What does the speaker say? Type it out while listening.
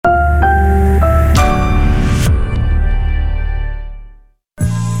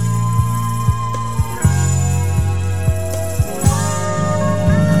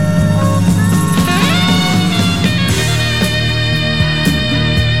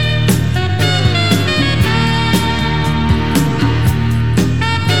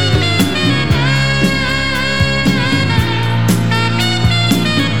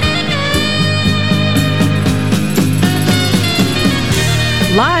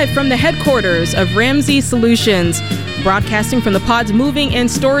Live from the headquarters of Ramsey Solutions, broadcasting from the Pod's moving and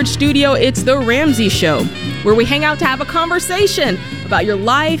storage studio, it's The Ramsey Show, where we hang out to have a conversation about your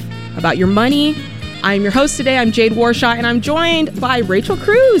life, about your money. I'm your host today. I'm Jade Warshaw, and I'm joined by Rachel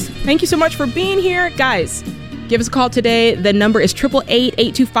Cruz. Thank you so much for being here. Guys, give us a call today. The number is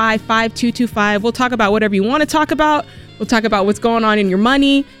 888-825-5225. We'll talk about whatever you want to talk about. We'll talk about what's going on in your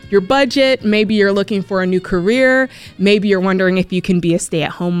money, your budget. Maybe you're looking for a new career. Maybe you're wondering if you can be a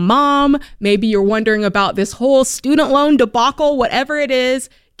stay-at-home mom. Maybe you're wondering about this whole student loan debacle. Whatever it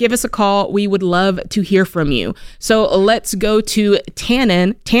is, give us a call. We would love to hear from you. So let's go to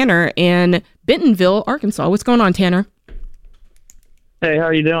Tanner in Bentonville, Arkansas. What's going on, Tanner? Hey, how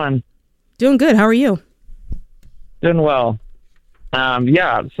are you doing? Doing good. How are you? Doing well.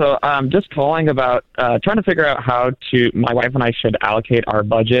 So I'm just calling about trying to figure out how my wife and I should allocate our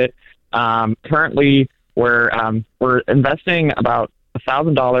budget. Currently, we're investing about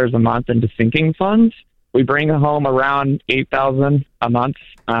 $1,000 a month into sinking funds. We bring home around $8,000 a month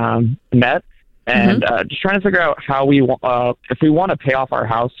net, and just trying to figure out how if we want to pay off our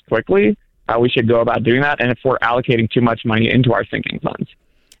house quickly, how we should go about doing that, and if we're allocating too much money into our sinking funds.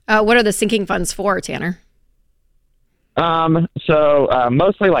 What are the sinking funds for, Tanner?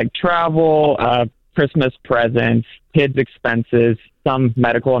 Mostly like travel, Christmas presents, kids' expenses, some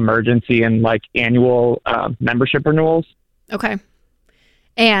medical emergency, and like annual membership renewals. Okay.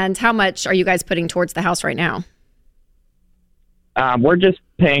 And how much are you guys putting towards the house right now? We're just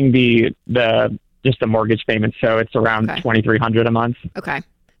paying the mortgage payment, so it's around $2,300 a month. Okay.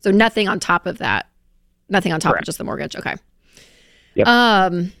 So nothing on top of that. Nothing on top Correct. of just the mortgage. Okay. Yep.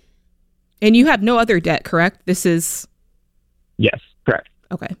 And you have no other debt, correct? This is... Yes, correct.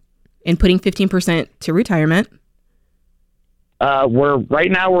 Okay. And putting 15% to retirement?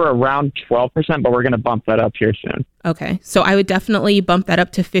 Right now we're around 12%, but we're going to bump that up here soon. Okay. So I would definitely bump that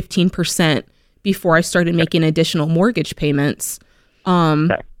up to 15% before I started making additional mortgage payments.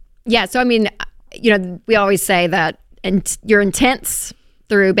 Okay. Yeah. So, I mean, we always say that you're intense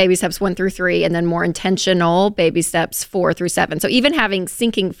through baby steps 1 through 3, and then more intentional baby steps 4 through 7. So even having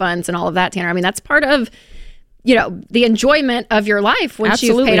sinking funds and all of that, Tanner, I mean, that's part of the enjoyment of your life once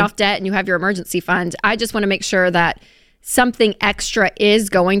you've paid off debt and you have your emergency fund. I just want to make sure that something extra is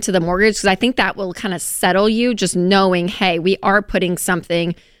going to the mortgage, because I think that will kind of settle you, just knowing, hey, we are putting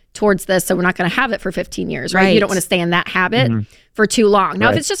something towards this, so we're not going to have it for 15 years, right? You don't want to stay in that habit for too long. Now,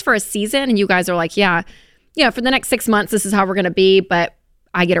 if it's just for a season and you guys are like, for the next 6 months, this is how we're going to be, but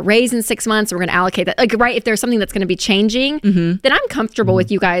I get a raise in 6 months, and we're going to allocate that. Like, right, if there's something that's going to be changing, then I'm comfortable with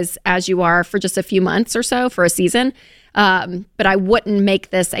you guys as you are for just a few months or so for a season. But I wouldn't make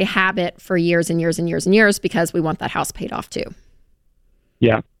this a habit for years and years and years and years, because we want that house paid off too.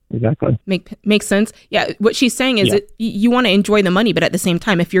 Yeah, exactly. Makes sense. Yeah, what she's saying is that you want to enjoy the money, but at the same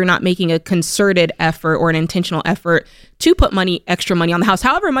time, if you're not making a concerted effort or an intentional effort to put extra money on the house,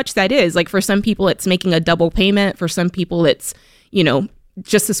 however much that is, like for some people, it's making a double payment. For some people, it's,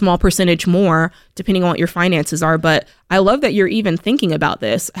 just a small percentage more, depending on what your finances are. But I love that you're even thinking about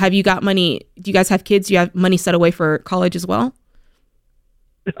this. Have you got money? Do you guys have kids? Do you have money set away for college as well?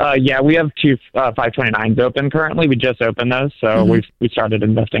 We have 2 529s open currently. We just opened those, so we started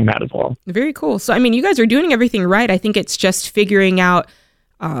investing that as well. Very cool. So, I mean, you guys are doing everything right. I think it's just figuring out.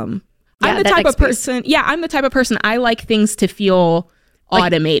 I'm the type of person. Yeah, I'm the type of person. I like things to feel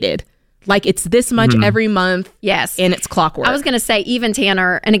automated. Like it's this much every month. Yes. And it's clockwork. I was going to say, even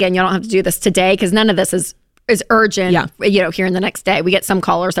Tanner, and again, you don't have to do this today because none of this is urgent, here in the next day. We get some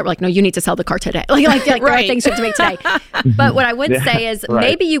callers that were like, no, you need to sell the car today. Like there are things you have to make today. But what I would say is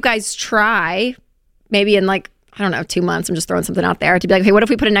maybe you guys try, maybe in 2 months, I'm just throwing something out there, to be like, hey, what if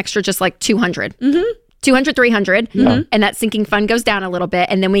we put an extra just like 200? 200, 300, and that sinking fund goes down a little bit,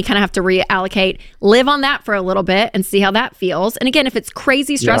 and then we kind of have to reallocate, live on that for a little bit and see how that feels. And again, if it's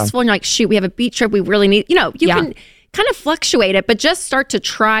crazy stressful and you're like, shoot, we have a beach trip, we really need, you can kind of fluctuate it, but just start to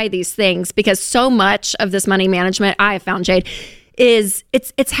try these things, because so much of this money management, I have found, Jade, is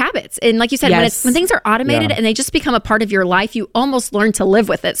it's habits. And like you said, when things are automated and they just become a part of your life, you almost learn to live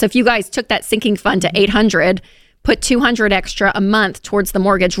with it. So if you guys took that sinking fund to 800, put 200 extra a month towards the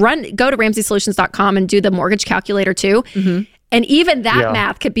mortgage, go to RamseySolutions.com and do the mortgage calculator too. And even that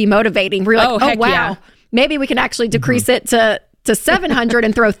math could be motivating. We're like, wow, maybe we can actually decrease it to 700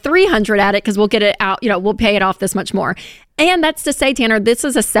 and throw 300 at it, because we'll get it out, we'll pay it off this much more. And that's to say, Tanner, this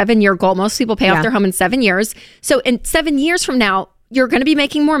is a 7-year goal. Most people pay off their home in 7 years. So in 7 years from now, you're going to be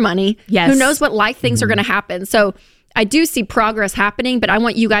making more money. Who knows what life things are going to happen. So I do see progress happening, but I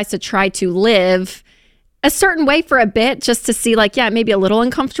want you guys to try to live a certain way for a bit, just to see maybe a little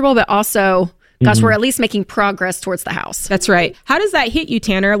uncomfortable, but also gosh, we're at least making progress towards the house. That's right. How does that hit you,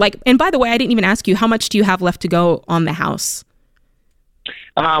 Tanner? And by the way, I didn't even ask you, how much do you have left to go on the house?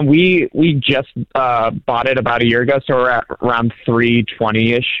 We just bought it about a year ago, so we're at around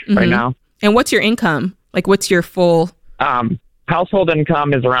 320-ish right now. And what's your income? What's your full... household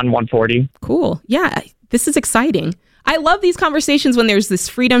income is around 140. Cool. Yeah, this is exciting. I love these conversations when there's this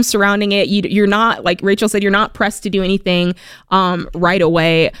freedom surrounding it. You're not, like Rachel said, you're not pressed to do anything right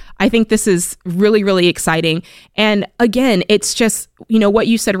away. I think this is really, really exciting. And again, it's just, what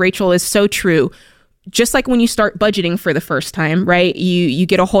you said, Rachel, is so true. Just like when you start budgeting for the first time, right? You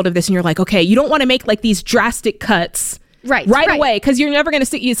get a hold of this and you're like, okay, you don't want to make these drastic cuts right away, because you're never going to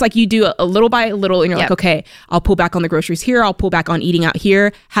see. It's like you do a little by little, and you're like, okay, I'll pull back on the groceries here. I'll pull back on eating out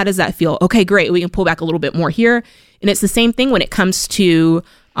here. How does that feel? Okay, great. We can pull back a little bit more here. And it's the same thing when it comes to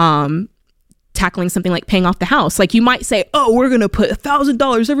tackling something like paying off the house. You might say, oh, we're going to put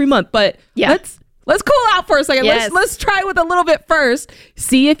 $1,000 every month, but let's cool out for a second. Yes. Let's try with a little bit first.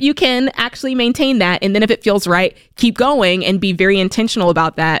 See if you can actually maintain that. And then if it feels right, keep going and be very intentional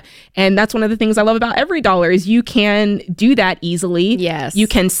about that. And that's one of the things I love about EveryDollar is you can do that easily. Yes. You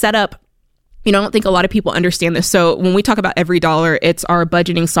can set up, I don't think a lot of people understand this. So when we talk about EveryDollar, it's our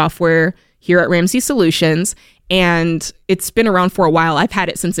budgeting software here at Ramsey Solutions. And it's been around for a while. I've had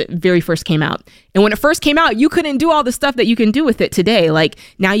it since it very first came out. And when it first came out, you couldn't do all the stuff that you can do with it today.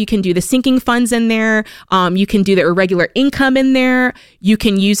 Now you can do the sinking funds in there. You can do the irregular income in there. You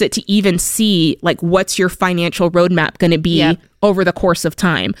can use it to even see what's your financial roadmap going to be over the course of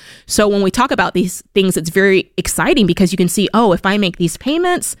time. So when we talk about these things, it's very exciting because you can see, oh, if I make these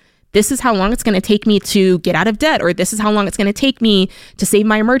payments, this is how long it's going to take me to get out of debt, or this is how long it's going to take me to save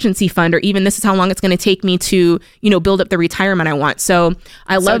my emergency fund, or even this is how long it's going to take me to, build up the retirement I want. So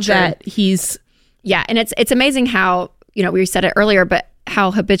I love that he's... Yeah. And it's amazing how, we said it earlier, but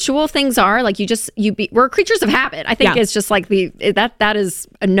how habitual things are. We're creatures of habit. I think it's just that is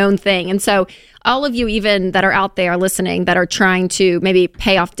a known thing. And so all of you even that are out there listening that are trying to maybe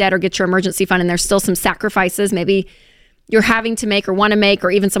pay off debt or get your emergency fund, and there's still some sacrifices, maybe you're having to make or want to make,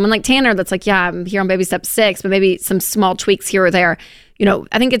 or even someone like Tanner that's I'm here on baby step 6, but maybe some small tweaks here or there.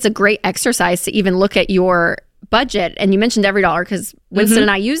 I think it's a great exercise to even look at your budget. And you mentioned EveryDollar because Winston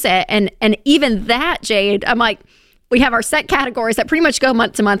and I use it. And even that, Jade, I'm like, we have our set categories that pretty much go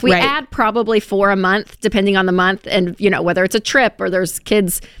month to month. We add probably 4 a month, depending on the month. And, whether it's a trip or there's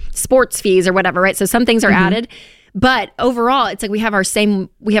kids' sports fees or whatever, right? So some things are added. But overall, it's we have our same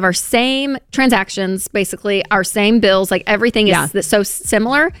transactions, basically our same bills, everything is so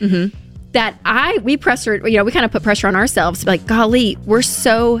similar that we pressure, we kind of put pressure on ourselves to be golly, we're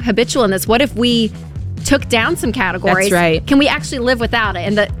so habitual in this. What if we took down some categories? That's right. Can we actually live without it?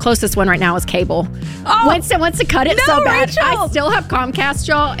 And the closest one right now is cable. Oh, Winston wants to cut it so bad. Rachel. I still have Comcast,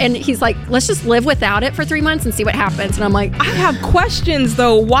 y'all. And he's like, let's just live without it for 3 months and see what happens. And I'm like, I have questions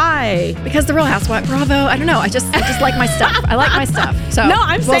though. Why? Because The Real Housewives, Bravo. I don't know. I just like my stuff. I like my stuff. So no,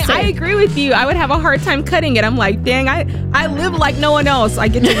 I'm saying I agree with you. I would have a hard time cutting it. I'm like, dang, I live like no one else. I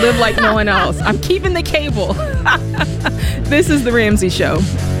get to live like no one else. I'm keeping the cable. This is The Ramsey Show.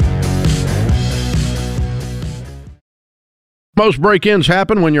 Most break-ins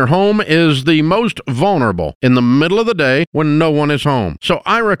happen when your home is the most vulnerable, in the middle of the day when no one is home. So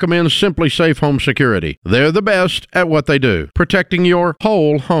I recommend SimpliSafe Home Security. They're the best at what they do, protecting your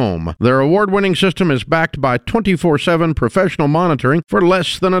whole home. Their award-winning system is backed by 24/7 professional monitoring for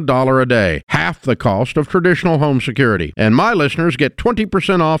less than $1 a day, half the cost of traditional home security. And my listeners get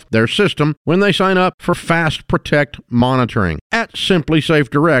 20% off their system when they sign up for Fast Protect monitoring at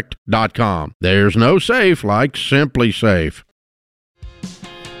SimpliSafeDirect.com. There's no safe like SimpliSafe.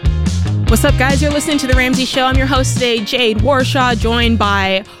 What's up, guys? You're listening to The Ramsey Show. I'm your host today, Jade Warshaw, joined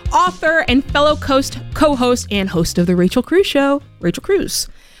by author and fellow co-host and host of The Rachel Cruz Show, Rachel Cruz.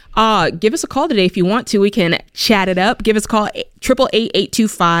 Give us a call today if you want to. We can chat it up. Give us a call,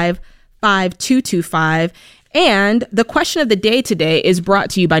 888-825-5225. And the question of the day today is brought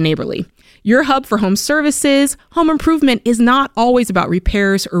to you by Neighborly. Your hub for home services. Home improvement is not always about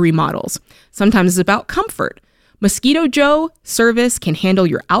repairs or remodels. Sometimes it's about comfort. Mosquito Joe service can handle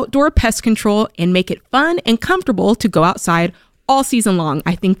your outdoor pest control and make it fun and comfortable to go outside all season long.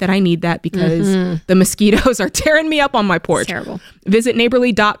 I think that I need that because the mosquitoes are tearing me up on my porch. It's terrible. Visit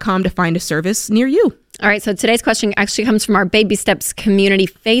neighborly.com to find a service near you. All right. So today's question actually comes from our Baby Steps community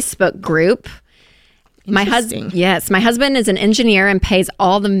Facebook group. My husband is an engineer and pays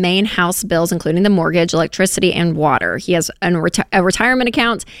all the main house bills, including the mortgage, electricity, and water. He has a retirement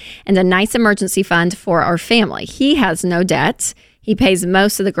account and a nice emergency fund for our family. He has no debt. He pays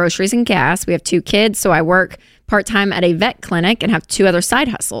most of the groceries and gas. We have 2 kids, so I work part-time at a vet clinic and have 2 other side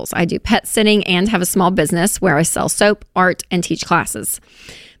hustles. I do pet sitting and have a small business where I sell soap, art, and teach classes.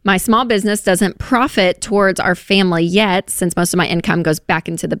 My small business doesn't profit towards our family yet, since most of my income goes back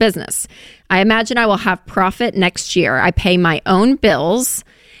into the business. I imagine I will have profit next year. I pay my own bills,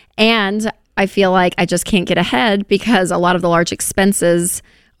 and I feel like I just can't get ahead because a lot of the large expenses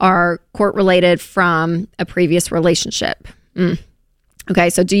are court-related from a previous relationship.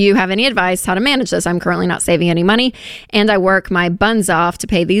 Okay, so do you have any advice how to manage this? I'm currently not saving any money, and I work my buns off to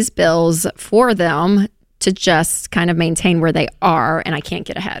pay these bills for them to just kind of maintain where they are, and I can't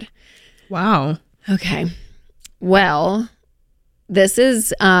get ahead. Wow. Okay. Well, this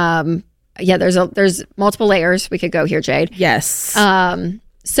is there's multiple layers we could go here, Jade. Yes.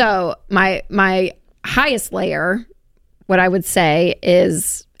 So my highest layer, what I would say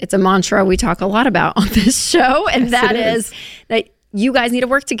is, it's a mantra we talk a lot about on this show, and yes, that is that you guys need to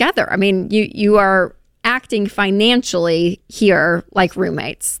work together. I mean, you are acting financially here like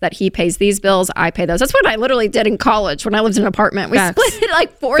roommates, that he pays these bills, I pay those. That's what I literally did in college when I lived in an apartment. We split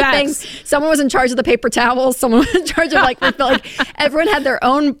like 4 things. Someone was in charge of the paper towels. Someone was in charge of like everyone had their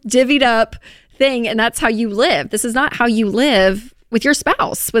own divvied up thing. And that's how you live. This is not how you live with your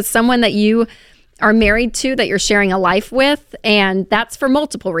spouse, with someone that you are married to, that you're sharing a life with, and that's for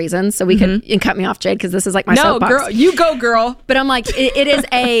multiple reasons. So we could, and cut me off, Jade, because this is like my soapbox. No, girl, you go, girl. But I'm like, it is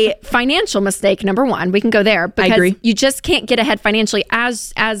a financial mistake, number one. We can go there because I agree. You just can't get ahead financially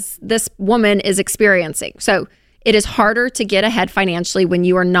as this woman is experiencing. So it is harder to get ahead financially when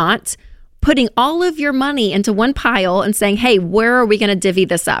you are not putting all of your money into one pile and saying, hey, where are we going to divvy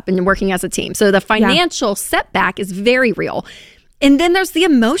this up, and working as a team. So the financial setback is very real. And then there's the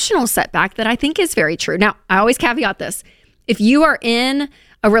emotional setback that I think is very true. Now, I always caveat this. If you are in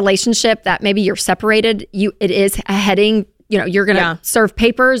a relationship that maybe you're separated, it is heading, you're going to serve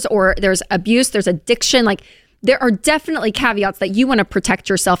papers, or there's abuse, there's addiction. Like, there are definitely caveats that you want to protect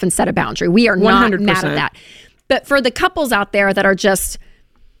yourself and set a boundary. We are 100%. Not mad at that. But for the couples out there that are just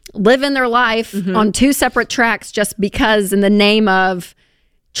living their life on 2 separate tracks just because in the name of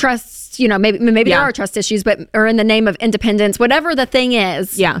trust, maybe there are trust issues, or in the name of independence, whatever the thing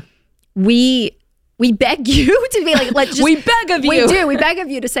is. Yeah. We beg you to be like, let's just. We beg of you. We do. We beg of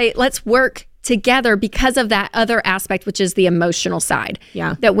you to say, let's work together because of that other aspect, which is the emotional side.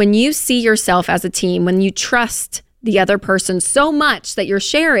 Yeah. That when you see yourself as a team, when you trust the other person so much that you're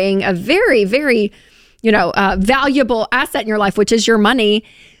sharing a very, very, valuable asset in your life, which is your money,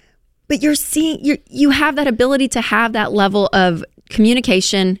 but you have that ability to have that level of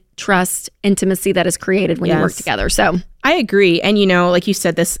communication, trust, intimacy that is created when you work together. So I agree. And, like you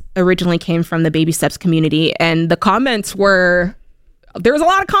said, this originally came from the Baby Steps community, and the comments there was a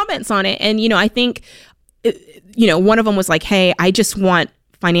lot of comments on it. And, I think, one of them was like, hey, I just want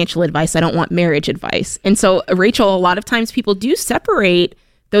financial advice. I don't want marriage advice. And so, Rachel, a lot of times people do separate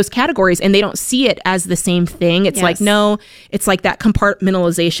those categories and they don't see it as the same thing. It's like, no, it's like that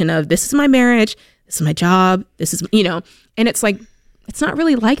compartmentalization of, this is my marriage, this is my job, this is, and it's like, it's not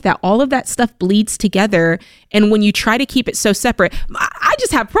really like that. All of that stuff bleeds together. And when you try to keep it so separate, I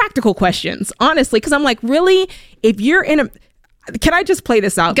just have practical questions, honestly, because I'm like, really? If you're can I just play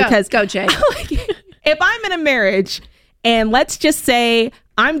this out? Go, Jay. If I'm in a marriage and let's just say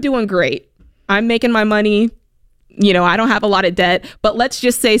I'm doing great, I'm making my money, I don't have a lot of debt, but let's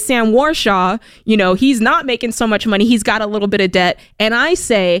just say Sam Warshaw, he's not making so much money, he's got a little bit of debt, and I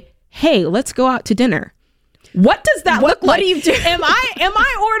say, hey, let's go out to dinner. What does that look like? What do you do? Am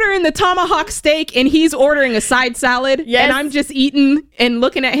I ordering the tomahawk steak and he's ordering a side salad? Yes. And I'm just eating and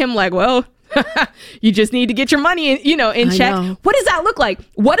looking at him like, well, you just need to get your money in check. Know. What does that look like?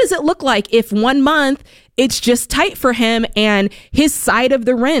 What does it look like if 1 month it's just tight for him and his side of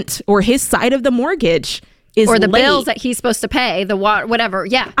the rent or his side of the mortgage is or the late. Bills that he's supposed to pay, the water, whatever.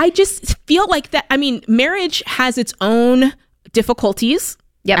 Yeah. I just feel like that. I mean, marriage has its own difficulties.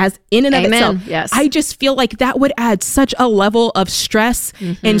 Yep. As in and of itself. Yes. I just feel like that would add such a level of stress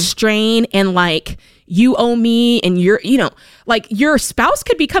and strain, and like, you owe me, and you're, like, your spouse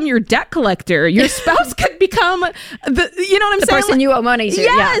could become your debt collector. Your spouse could become the saying? Person you owe money to.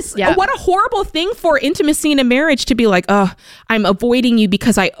 Yes. Yeah. What a horrible thing for intimacy in a marriage to be like, oh, I'm avoiding you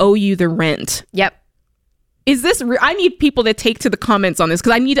because I owe you the rent. Yep. Is this I need people to take to the comments on this,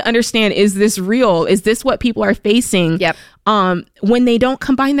 because I need to understand, is this real? Is this what people are facing? Yep. When they don't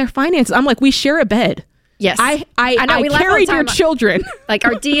combine their finances? I'm like, we share a bed. Yes. I carried your children. Like,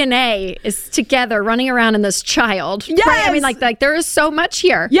 our DNA is together running around in this child. Yes. Right? I mean, like there is so much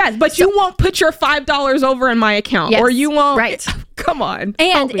here. Yes, but you won't put your $5 over in my account. Yes. Or you won't. Right. Come on.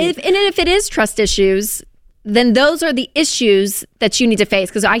 And if it is trust issues, then those are the issues that you need to face.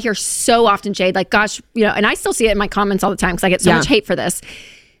 Because I hear so often, Jade, like, gosh, and I still see it in my comments all the time because I get so much hate for this.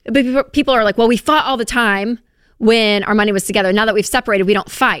 But people are like, well, we fought all the time when our money was together. Now that we've separated, we don't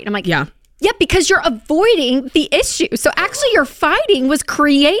fight. And I'm like, yeah, because you're avoiding the issue. So actually your fighting was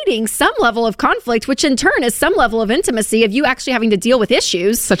creating some level of conflict, which in turn is some level of intimacy of you actually having to deal with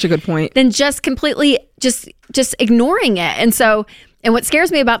issues. Such a good point. Than just completely just ignoring it. And what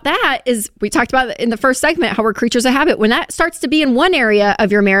scares me about that is we talked about in the first segment how we're creatures of habit. When that starts to be in one area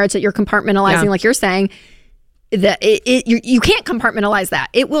of your marriage that you're compartmentalizing, like you're saying, you can't compartmentalize that.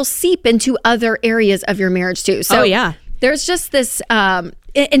 It will seep into other areas of your marriage too. So there's just this,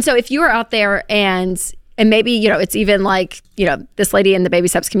 and so if you are out there and maybe, it's even like, this lady in the Baby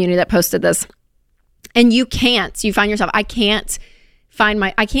Steps community that posted this, and you find yourself, I can't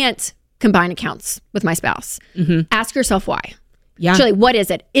combine accounts with my spouse. Mm-hmm. Ask yourself why. Yeah. Actually, what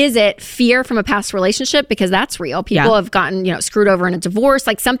is it? Is it fear from a past relationship? Because that's real. People have gotten, screwed over in a divorce.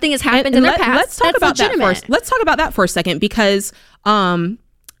 Like something has happened in their past. Let's talk about that first. Let's talk about that for a second because I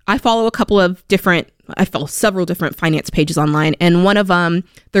follow several different finance pages online, and one of them,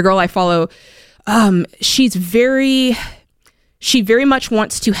 the girl I follow, she very much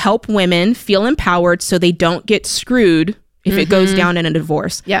wants to help women feel empowered so they don't get screwed if it goes down in a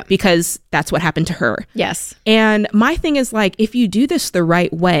divorce. Yeah. Because that's what happened to her. Yes. And my thing is like, if you do this the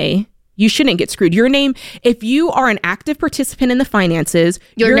right way, you shouldn't get screwed. If you are an active participant in the finances,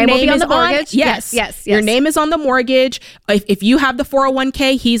 your name will be on the mortgage. Yes. Your name is on the mortgage. If you have the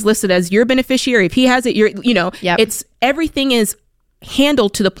 401k, he's listed as your beneficiary. If he has it, it's everything is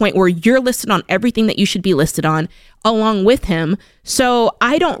handled to the point where you're listed on everything that you should be listed on along with him. So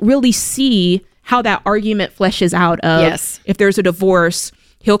I don't really see how that argument fleshes out of if there's a divorce,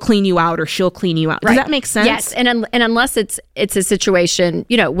 he'll clean you out or she'll clean you out. Does that make sense? Yes. And unless it's a situation,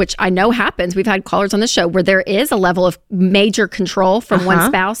 which I know happens. We've had callers on the show where there is a level of major control from one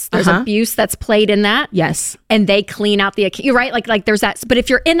spouse. There's abuse that's played in that. Yes. And they clean out the account. You're right. Like there's that. But if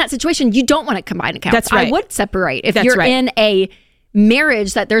you're in that situation, you don't want to combine accounts. That's right. I would separate. If you're in a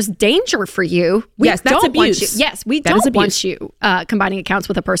marriage that there's danger for you, that's abuse. We don't want you combining accounts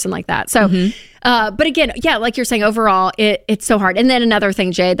with a person like that. So, but again, like you're saying, overall, it's so hard. And then another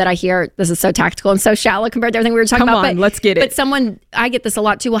thing, Jay, that I hear, this is so tactical and so shallow compared to everything we were talking about. Let's get it. But I get this a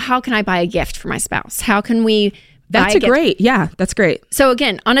lot too. Well, how can I buy a gift for my spouse? How can we? That's that's great. So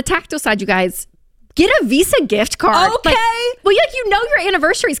again, on a tactile side, you guys, get a Visa gift card. Okay. Your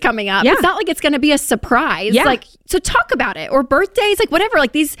anniversary is coming up. Yeah. It's not like it's going to be a surprise. Yeah. So talk about it. Or birthdays, whatever.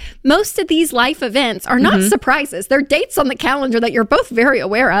 Most of these life events are not surprises. They're dates on the calendar that you're both very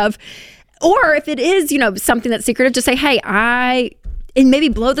aware of. Or if it is, something that's secretive, just say, hey, and maybe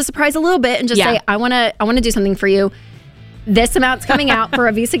blow the surprise a little bit and just say, I want to do something for you. This amount's coming out for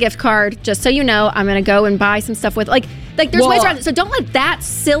a Visa gift card. Just so you know, I'm going to go and buy some stuff with there's ways around it. So don't let that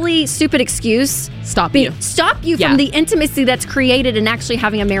silly, stupid excuse stop you from the intimacy that's created in actually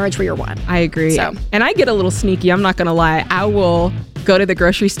having a marriage where you're one. I agree. And I get a little sneaky. I'm not going to lie. I will go to the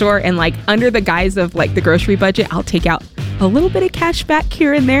grocery store and under the guise of the grocery budget, I'll take out a little bit of cash back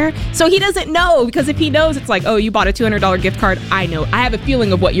here and there. So he doesn't know, because if he knows, it's like, oh, you bought a $200 gift card. I know. I have a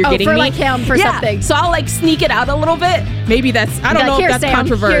feeling of what you're getting me. Him for something. So I'll sneak it out a little bit. Maybe that's, I don't know if that's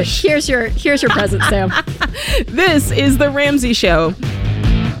controversial. Here's your present, Sam. This is The Ramsey Show.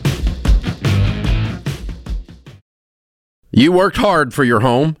 You worked hard for your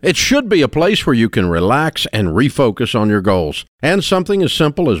home. It should be a place where you can relax and refocus on your goals. And something as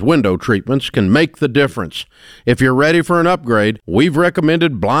simple as window treatments can make the difference. If you're ready for an upgrade, we've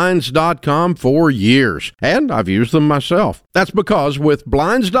recommended Blinds.com for years, and I've used them myself. That's because with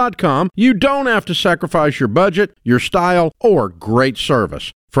Blinds.com, you don't have to sacrifice your budget, your style, or great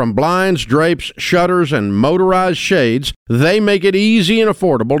service. From blinds, drapes, shutters, and motorized shades, they make it easy and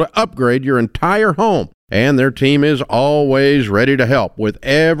affordable to upgrade your entire home. And their team is always ready to help with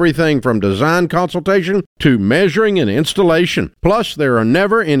everything from design consultation to measuring and installation. Plus, there are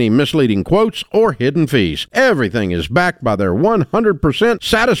never any misleading quotes or hidden fees. Everything is backed by their 100%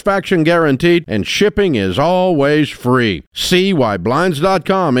 satisfaction guaranteed, and shipping is always free. See why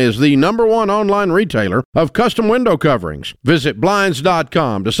Blinds.com is the #1 online retailer of custom window coverings. Visit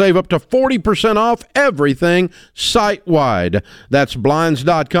Blinds.com to save up to 40% off everything site-wide. That's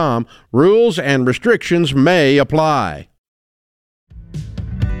Blinds.com. Rules and restrictions may apply.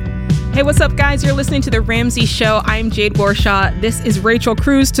 Hey, what's up, guys? You're listening to The Ramsey Show. I'm Jade Warshaw. This is Rachel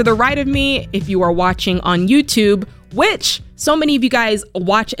Cruz to the right of me. If you are watching on YouTube, which so many of you guys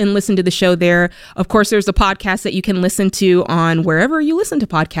watch and listen to the show there. Of course, there's a podcast that you can listen to on wherever you listen to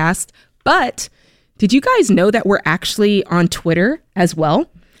podcasts. But did you guys know that we're actually on Twitter as well?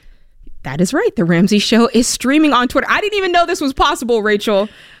 That is right. The Ramsey Show is streaming on Twitter. I didn't even know this was possible, Rachel.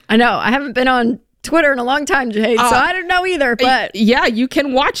 I know. I haven't been on Twitter in a long time, Jade, so I don't know either, but... Yeah, you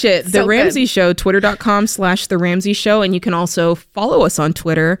can watch it. The Ramsey Show, twitter.com/The Ramsey Show, and you can also follow us on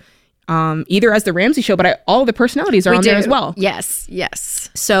Twitter, either as The Ramsey Show, but all the personalities are on there as well. Yes, yes.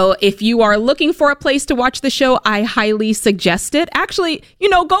 So if you are looking for a place to watch the show, I highly suggest it. Actually,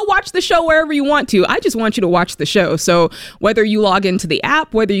 go watch the show wherever you want to. I just want you to watch the show. So whether you log into the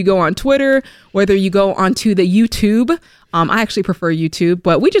app, whether you go on Twitter, whether you go onto the YouTube, I actually prefer YouTube,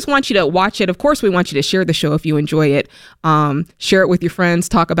 but we just want you to watch it. Of course, we want you to share the show if you enjoy it. Share it with your friends,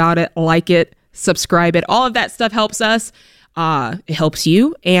 talk about it, like it, subscribe it. All of that stuff helps us. It helps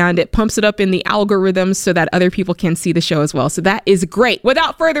you, and it pumps it up in the algorithms so that other people can see the show as well. So that is great.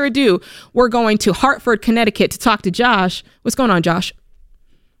 Without further ado, we're going to Hartford, Connecticut to talk to Josh. What's going on, Josh?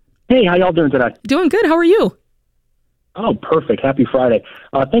 Hey, how y'all doing today? Doing good. How are you? Oh, perfect. Happy Friday.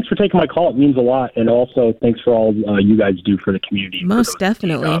 Thanks for taking my call. It means a lot. And also, thanks for all you guys do for the community. Most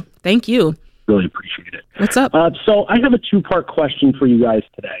definitely. Thank you. Really appreciate it. What's up? So I have a two-part question for you guys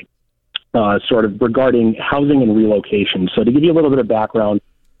today, sort of regarding housing and relocation. So to give you a little bit of background,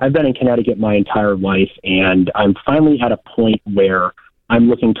 I've been in Connecticut my entire life, and I'm finally at a point where I'm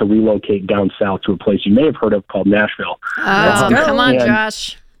looking to relocate down south to a place you may have heard of called Nashville. Oh, come on,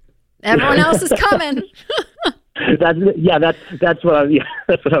 Josh. Everyone else is coming. That's what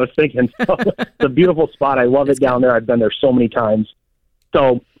I was thinking. So, it's a beautiful spot. I love it down there. I've been there so many times.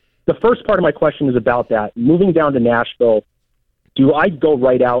 So the first part of my question is about that. Moving down to Nashville, do I go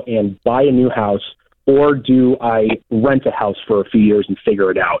right out and buy a new house, or do I rent a house for a few years and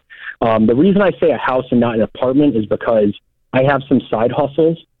figure it out? The reason I say a house and not an apartment is because I have some side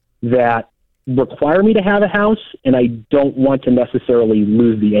hustles that require me to have a house, and I don't want to necessarily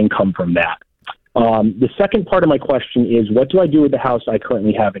lose the income from that. The second part of my question is, what do I do with the house I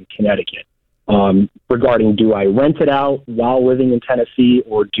currently have in Connecticut? Regarding, do I rent it out while living in Tennessee,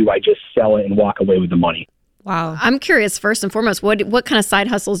 or do I just sell it and walk away with the money? Wow. I'm curious, first and foremost, what kind of side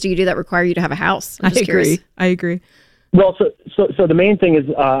hustles do you do that require you to have a house? I agree. Well, so the main thing is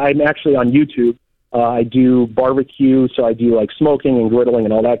I'm actually on YouTube. I do barbecue, so I do like smoking and griddling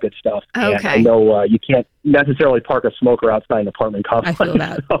and all that good stuff. Okay. And I know you can't necessarily park a smoker outside an apartment complex. I feel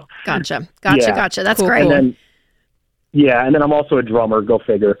that. So, Gotcha. That's cool, great. And then I'm also a drummer. Go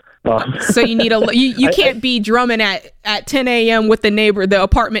figure. So you need you can't be drumming at 10 a.m. with the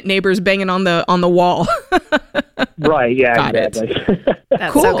apartment neighbors banging on the wall. Right. Yeah. Got exactly. it.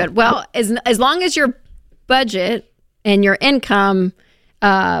 That's cool. so good. Well, as long as your budget and your income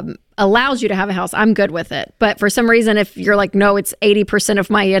allows you to have a house, I'm good with it. But for some reason, if you're like, no, it's 80%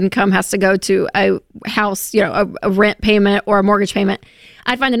 of my income has to go to a house, a rent payment or a mortgage payment,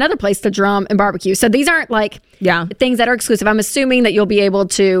 I'd find another place to drum and barbecue. So these aren't like things that are exclusive. I'm assuming that you'll be able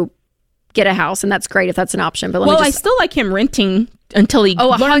to get a house, and that's great if that's an option. But I still like him renting until he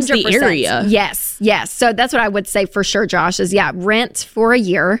learns the area. Yes. So that's what I would say for sure, Josh, is rent for a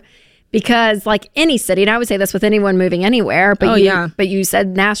year. Because like any city, and I would say this with anyone moving anywhere, but you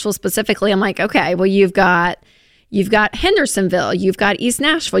said Nashville specifically. I'm like, okay, well, you've got Hendersonville, you've got East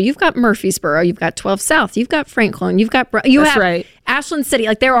Nashville, you've got Murfreesboro, you've got 12 South, you've got Franklin, you have right. Ashland City.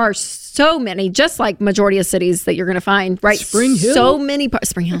 Like there are so many, just like majority of cities that you're going to find, right? Spring Hill. So many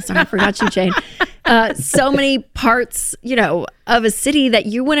Spring Hill. Sorry, I forgot you, Jane. So many parts, of a city that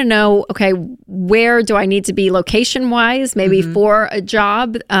you want to know, okay, where do I need to be location wise, maybe for a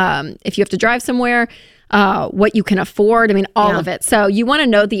job, if you have to drive somewhere, what you can afford. I mean, all of it. So you want to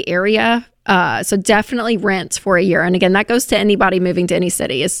know the area. So definitely rent for a year. And again, that goes to anybody moving to any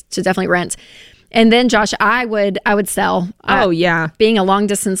city, is to definitely rent. And then, Josh, I would sell. Being a long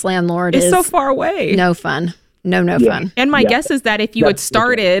distance landlord is so far away. No fun. No fun. And my guess is that if you had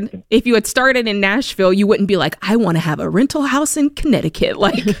started in Nashville, you wouldn't be like, I want to have a rental house in Connecticut.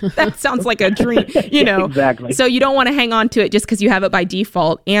 Like that sounds like a dream, Exactly. So you don't want to hang on to it just because you have it by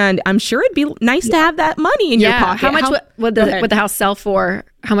default. And I'm sure it'd be nice to have that money in your pocket. How much would the house sell for?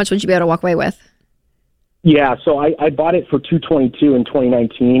 How much would you be able to walk away with? Yeah, so I bought it for $222 in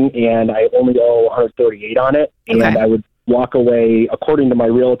 2019, and I only owe $138 on it. And I would walk away, according to my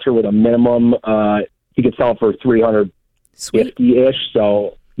realtor, with a minimum. He could sell it for $350-ish.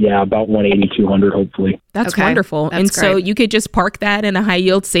 So about $180, $200, hopefully. That's wonderful. That's great. So you could just park that in a high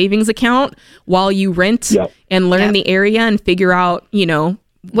yield savings account while you rent and learn the area and figure out,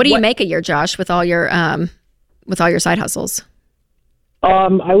 What do you make a year, Josh, with all your side hustles?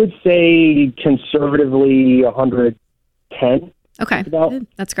 I would say conservatively 110. Okay,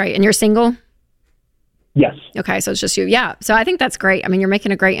 that's great. And you're single? Yes. Okay, so it's just you. Yeah. So I think that's great. I mean, you're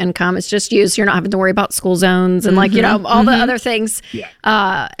making a great income. It's just you, so you're not having to worry about school zones and all the other things. Yeah.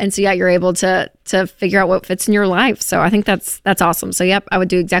 And so you're able to figure out what fits in your life. So I think that's awesome. So yep, I would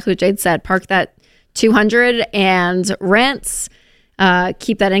do exactly what Jade said. Park that $200 and rents.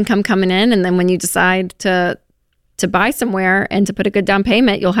 Keep that income coming in, and then when you decide to buy somewhere and to put a good down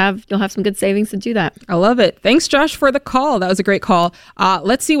payment, you'll have some good savings to do that. I love it. Thanks, Josh, for the call. That was a great call.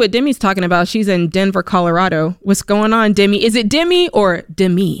 Let's see what Demi's talking about. She's in Denver, Colorado. What's going on, Demi? Is it Demi or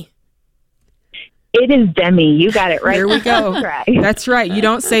Demi? It is Demi. You got it right. There we go. That's right. You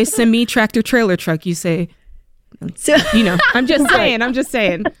don't say semi tractor trailer truck. You say, I'm just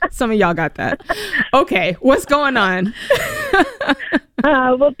saying. Some of y'all got that. Okay. What's going on?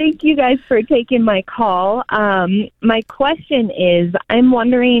 Well, thank you guys for taking my call. My question is, I'm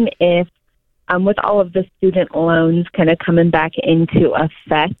wondering if, with all of the student loans kind of coming back into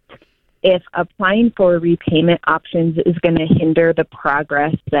effect, if applying for repayment options is going to hinder the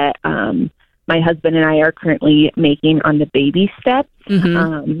progress that my husband and I are currently making on the baby steps.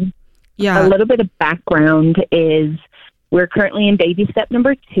 Mm-hmm. A little bit of background is we're currently in baby step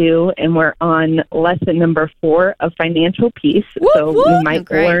number 2, and we're on lesson number 4 of financial peace. So we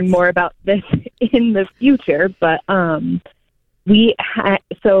might learn more about this in the future. But I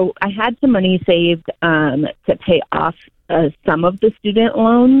had some money saved to pay off some of the student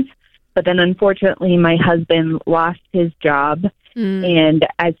loans. But then unfortunately, my husband lost his job. And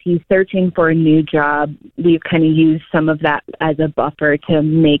as he's searching for a new job, we've kind of used some of that as a buffer to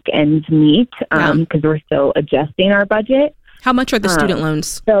make ends meet because we're still adjusting our budget. How much are the student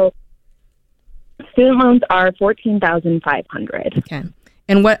loans? So student loans are $14,500. Okay.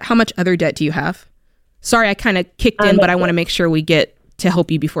 And how much other debt do you have? Sorry, I kind of kicked in, but I want to make sure we get to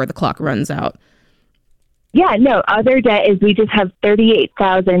help you before the clock runs out. Yeah, no, other debt is we just have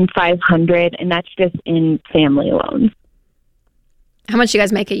 $38,500, and that's just in family loans. How much do you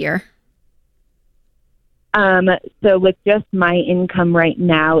guys make a year? So with just my income right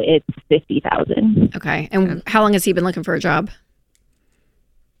now, it's $50,000. Okay. And how long has he been looking for a job?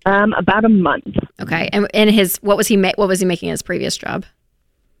 About a month. Okay. And what was he making in his previous job?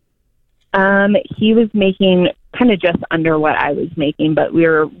 He was making kind of just under what I was making, but we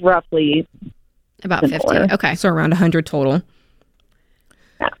were roughly about similar. 50. Okay. So around 100 total.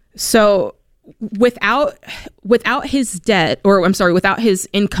 Yeah. So without his debt, without his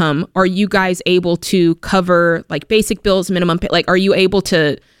income, are you guys able to cover like basic bills, minimum pay? Like, are you able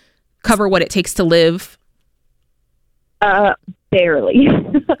to cover what it takes to live? Barely.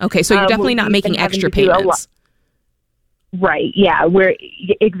 Okay. So you're definitely not making extra payments. Right. Yeah, we're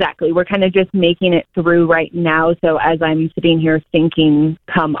kind of just making it through right now. So as I'm sitting here thinking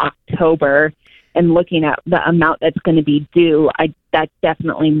come October and looking at the amount that's going to be due, that's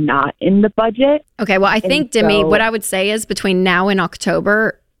definitely not in the budget. Okay. Well, I think, Demi, what I would say is between now and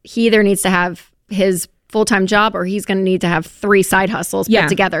October, he either needs to have his full-time job or he's going to need to have 3 side hustles put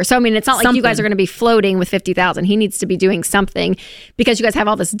together. So, I mean, it's not like you guys are going to be floating with $50,000. He needs to be doing something because you guys have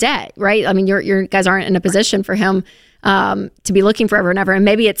all this debt, right? I mean, you guys aren't in a position for him to be looking forever and ever. And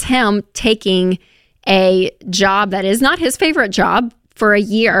maybe it's him taking a job that is not his favorite job for a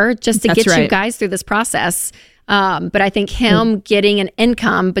year just to get you guys through this process. But I think him getting an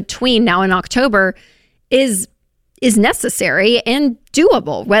income between now and October is necessary and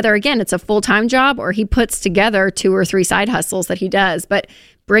doable, whether, again, it's a full-time job or he puts together 2 or 3 side hustles that he does. But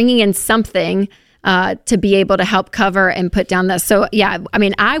bringing in something to be able to help cover and put down this. So, yeah, I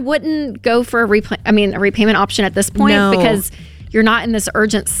mean, I wouldn't go for a repayment option at this point because you're not in this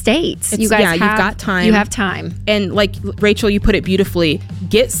urgent state. You guys you've got time. You have time. And like Rachel, you put it beautifully,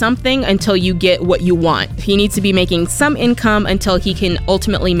 get something until you get what you want. He needs to be making some income until he can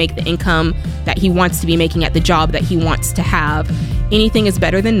ultimately make the income that he wants to be making at the job that he wants to have. Anything is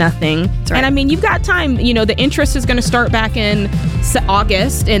better than nothing. Right. And I mean, you've got time. You know, the interest is going to start back in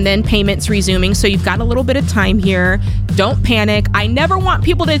August and then payments resuming. So you've got a little bit of time here. Don't panic. I never want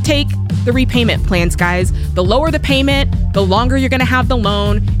people to take the repayment plans, guys. The lower the payment, the longer you're going to have the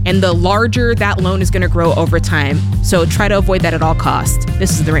loan, and the larger that loan is going to grow over time. So try to avoid that at all costs.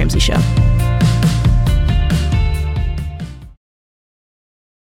 This is The Ramsey Show.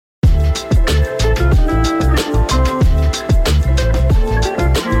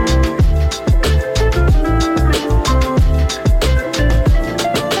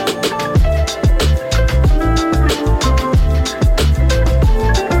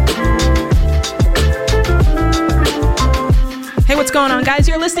 What's going on, guys?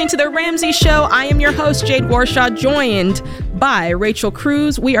 You're listening to The Ramsey Show. I am your host, Jade Warshaw, joined by Rachel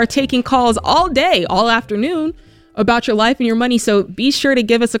Cruz. We are taking calls all day, all afternoon about your life and your money. So be sure to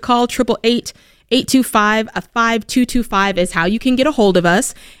give us a call, 825-5225 is how you can get a hold of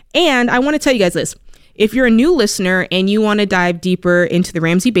us. And I want to tell you guys this. If you're a new listener and you want to dive deeper into the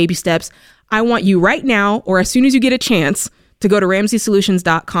Ramsey baby steps, I want you right now, or as soon as you get a chance, to go to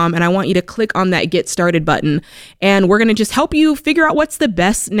RamseySolutions.com, and I want you to click on that Get Started button. And we're going to just help you figure out what's the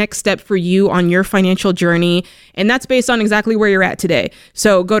best next step for you on your financial journey. And that's based on exactly where you're at today.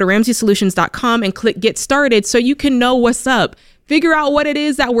 So go to RamseySolutions.com and click Get Started so you can know what's up. Figure out what it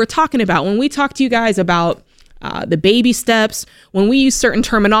is that we're talking about. When we talk to you guys about the baby steps, when we use certain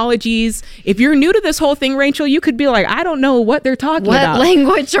terminologies, if you're new to this whole thing, Rachel, you could be like, I don't know what they're talking about. What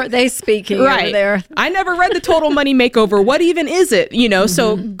language are they speaking over there? I never read the Total Money Makeover. What even is it?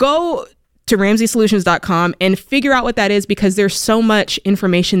 So go to RamseySolutions.com and figure out what that is, because there's so much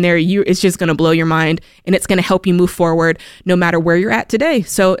information there. It's just going to blow your mind, and it's going to help you move forward no matter where you're at today.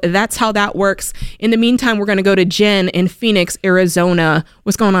 So that's how that works. In the meantime, we're going to go to Jen in Phoenix, Arizona.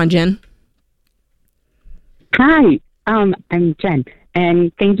 What's going on, Jen? Hi, I'm Jen,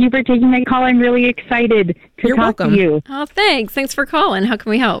 and thank you for taking my call. I'm really excited to talk to you. Oh, thanks. Thanks for calling. How can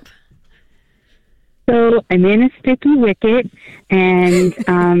we help? So I'm in a sticky wicket, and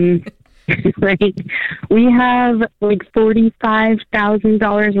right, we have like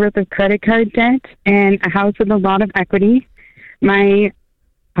 $45,000 worth of credit card debt and a house with a lot of equity. My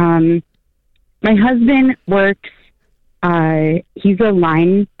husband works. He's a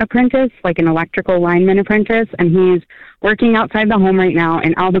line apprentice, like an electrical lineman apprentice, and he's working outside the home right now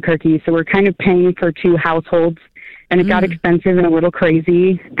in Albuquerque. So we're kind of paying for two households, and it got expensive and a little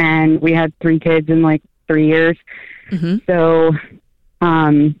crazy. And we had 3 kids in like 3 years. So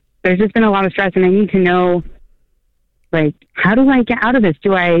there's just been a lot of stress, and I need to know, like, how do I get out of this?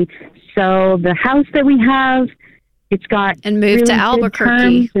 Do I sell the house that we have? It's got and move really to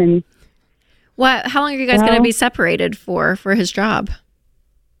Albuquerque. And how long are you guys going to be separated for his job?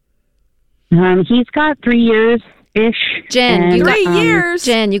 He's got 3 years-ish. Jen, 3 years.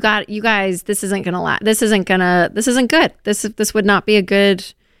 Jen, you guys, this isn't going to last. This isn't good. This would not be a good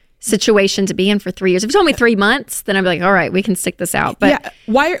situation to be in for 3 years. If you told me 3 months, then I'd be like, all right, we can stick this out. But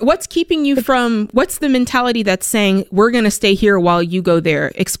what's keeping you from, what's the mentality that's saying we're going to stay here while you go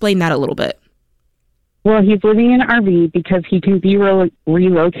there? Explain that a little bit. Well, he's living in an RV because he can be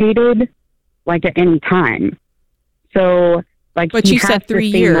relocated like at any time. So, like, but you said 3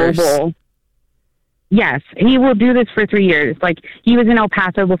 years. Mobile. Yes, he will do this for 3 years. Like, he was in El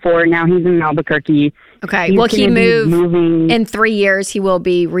Paso before, now he's in Albuquerque. Okay, will he move in 3 years? He will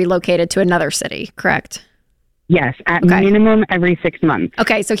be relocated to another city, correct? Yes, at minimum every 6 months.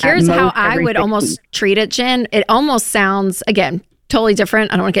 Okay, so here's how I would almost treat it, Jen. It almost sounds, again, totally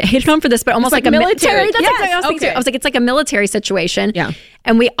different. I don't want to get hated on for this, but almost like a military. That's exactly what I was thinking. I was like, it's like a military situation. Yeah.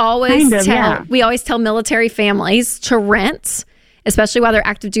 And we always tell military families to rent, especially while they're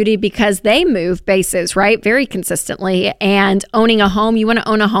active duty, because they move bases, right? Very consistently. And owning a home, you want to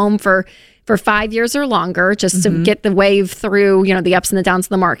own a home for 5 years or longer, just to get the wave through, the ups and the downs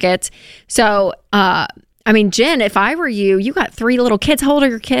of the market. So, Jen, if I were you got 3 little kids. How old are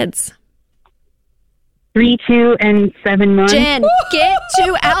your kids? 3, 2, and 7 months. Jen, get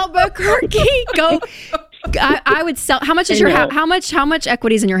to Albuquerque. Go. I would sell. How much is your house? How much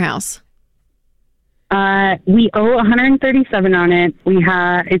equity is in your house? We owe $137 on it.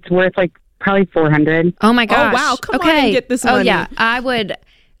 It's worth like probably $400. Oh my gosh! Oh wow! Come on and get this money. Oh yeah, I would.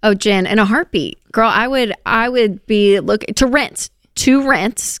 Oh, Jen, in a heartbeat, girl. I would be looking to rent.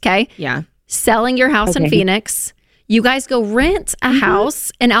 Okay. Yeah. Selling your house in Phoenix. You guys go rent a house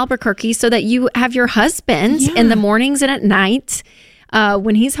in Albuquerque so that you have your husband in the mornings and at night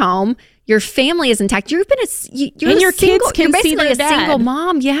when he's home. Your family is intact. Your kids can see their dad. Single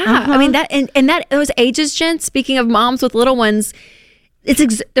mom. Yeah. I mean that and that those ages, Jen. Speaking of moms with little ones, it's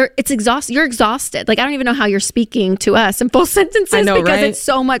exhausting. You're exhausted. Like, I don't even know how you're speaking to us in full sentences. I know, because right? it's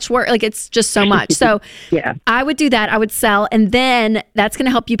so much work. Like, it's just so much. So yeah, I would do that. I would sell, and then that's going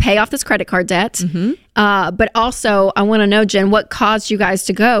to help you pay off this credit card debt. But also, I want to know, Jen, what caused you guys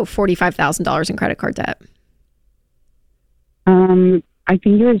to go $45,000 in credit card debt? I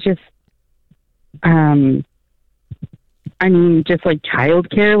think it was just, just like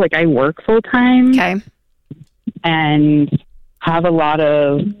childcare. Like, I work full time. Okay. And have a lot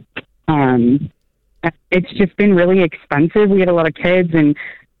of, it's just been really expensive. We had a lot of kids, and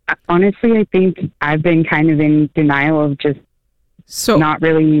honestly, I think I've been kind of in denial of just not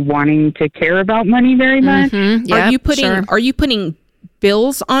really wanting to care about money very much. Yeah, are you putting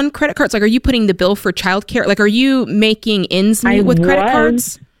bills on credit cards? Like, are you putting the bill for childcare? Like, are you making ends meet with credit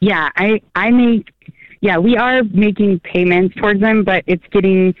cards? Yeah, we are making payments towards them, but it's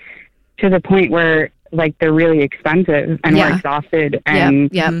getting to the point where like they're really expensive and we're exhausted.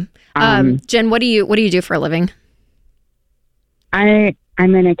 And Jen, what do you do for a living? I'm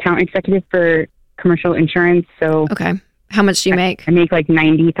an account executive for commercial insurance. So okay, how much do you make? I make like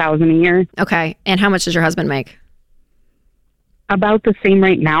 $90,000 a year. Okay, and how much does your husband make? About the same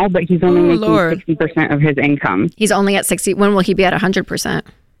right now, but he's only making 60% of his income. He's only at 60. When will he be at 100%?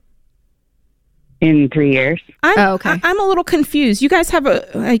 In 3 years. I'm a little confused. You guys have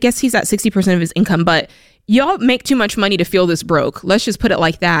I guess he's at 60% of his income, but y'all make too much money to feel this broke. Let's just put it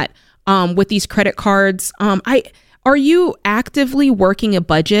like that. With these credit cards, are you actively working a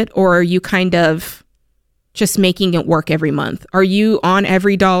budget, or are you kind of just making it work every month? Are you on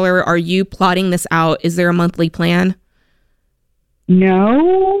every dollar? Are you plotting this out? Is there a monthly plan?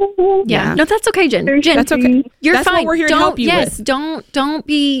 No. Yeah. No, that's okay, Jen. Jen, that's okay. You're that's fine. What we're here to help you with. Don't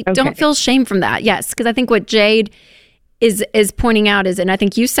feel shame from that. Yes, because I think what Jade is pointing out is, and I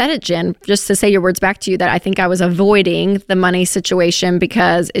think you said it, Jen, just to say your words back to you, that I think I was avoiding the money situation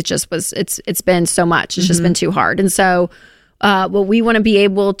because it just was. It's been so much. It's just been too hard. And so, what we want to be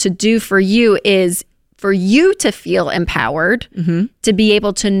able to do for you is for you to feel empowered, to be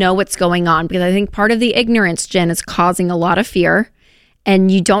able to know what's going on, because I think part of the ignorance, Jen, is causing a lot of fear.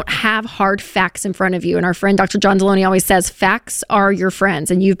 And you don't have hard facts in front of you. And our friend Dr. John Deloney always says, facts are your friends.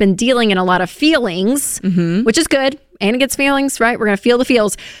 And you've been dealing in a lot of feelings, which is good. Anna gets feelings, right? We're going to feel the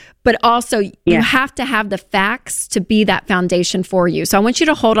feels. But also, you have to have the facts to be that foundation for you. So I want you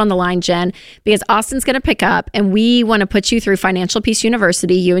to hold on the line, Jen, because Austin's going to pick up, and we want to put you through Financial Peace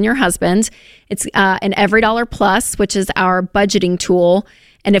University, you and your husband. It's an Every Dollar Plus, which is our budgeting tool.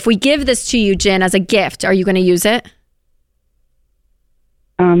 And if we give this to you, Jen, as a gift, are you going to use it?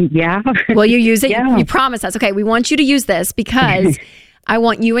 Yeah. Will you use it? You promise us. Okay, we want you to use this because I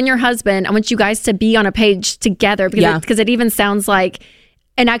want you and your husband, I want you guys to be on a page together because it even sounds like,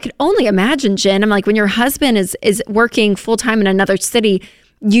 and I could only imagine, Jen, I'm like, when your husband is working full-time in another city,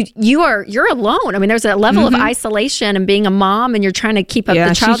 you're alone. I mean, there's a level of isolation and being a mom, and you're trying to keep up the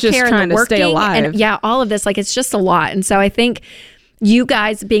childcare and the working, stay alive. And all of this, like, it's just a lot. And so I think you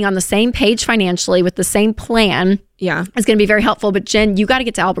guys being on the same page financially with the same plan is going to be very helpful. But Jen, you got to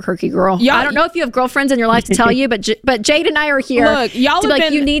get to Albuquerque, girl. I don't know if you have girlfriends in your life to tell you, but Jade and I are here. Look, y'all to be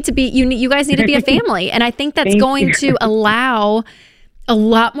like, you guys need to be a family. And I think that's going to allow a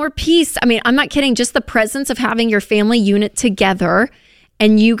lot more peace. I mean, I'm not kidding. Just the presence of having your family unit together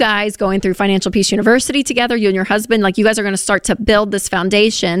and you guys going through Financial Peace University together, you and your husband, like, you guys are going to start to build this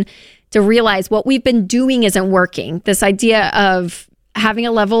foundation to realize what we've been doing isn't working. This idea of having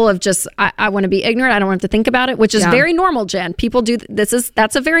a level of just, I want to be ignorant. I don't want to think about it, which is very normal, Jen. People do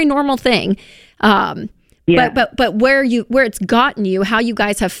that's a very normal thing. But where it's gotten you, how you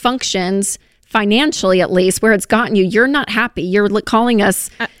guys have functions financially, at least, where it's gotten you, you're not happy. You're calling us.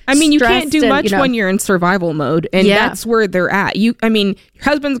 I mean, you can't do much when you're in survival mode, and that's where they're at. Your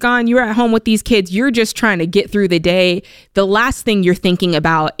husband's gone. You're at home with these kids. You're just trying to get through the day. The last thing you're thinking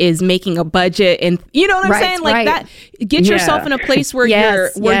about is making a budget, and you know what I'm saying, like that. Get yourself in a place where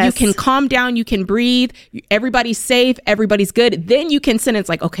you can calm down. You can breathe. Everybody's safe. Everybody's good. Then you can sentence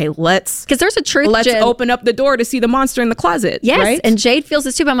like, okay, because there's a truth. Let's Jen, open up the door to see the monster in the closet. Yes, right? And Jade feels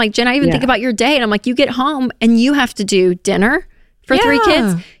this too. But I'm like, Jen, I even think about your day, and I'm like, you get home and you have to do dinner for 3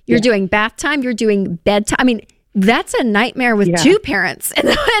 kids. You're doing bath time. You're doing bedtime. I mean, that's a nightmare with 2 parents and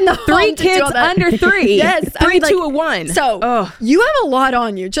the 3 kids under 3. Yes, 3, 2, and 1. So you have a lot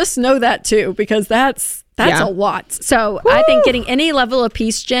on you. Just know that too, because that's a lot. So I think getting any level of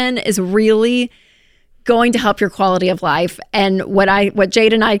peace, Jen, is really going to help your quality of life. And what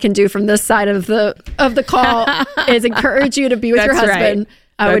Jade and I can do from this side of the call is encourage you to be with your husband. Right.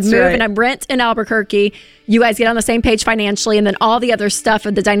 I would move and I'm rent in Albuquerque. You guys get on the same page financially, and then all the other stuff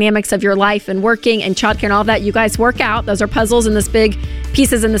of the dynamics of your life and working and childcare and all that, you guys work out. Those are puzzles in this big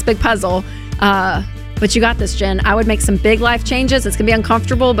pieces in this big puzzle. But you got this, Jen. I would make some big life changes. It's going to be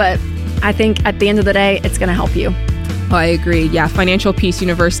uncomfortable, but I think at the end of the day, it's going to help you. Oh, I agree. Yeah, Financial Peace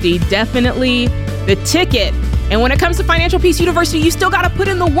University, definitely the ticket. And when it comes to Financial Peace University, you still got to put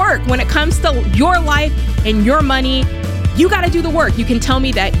in the work. When it comes to your life and your money, you got to do the work. You can tell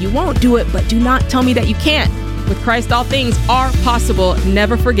me that you won't do it, but do not tell me that you can't. With Christ, all things are possible.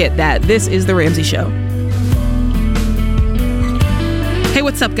 Never forget that. This is The Ramsey Show. Hey,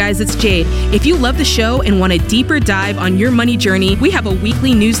 what's up, guys? It's Jade. If you love the show and want a deeper dive on your money journey, we have a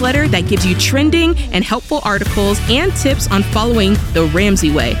weekly newsletter that gives you trending and helpful articles and tips on following the Ramsey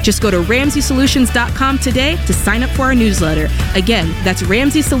way. Just go to RamseySolutions.com today to sign up for our newsletter. Again, that's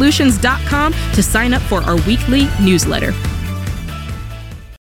RamseySolutions.com to sign up for our weekly newsletter.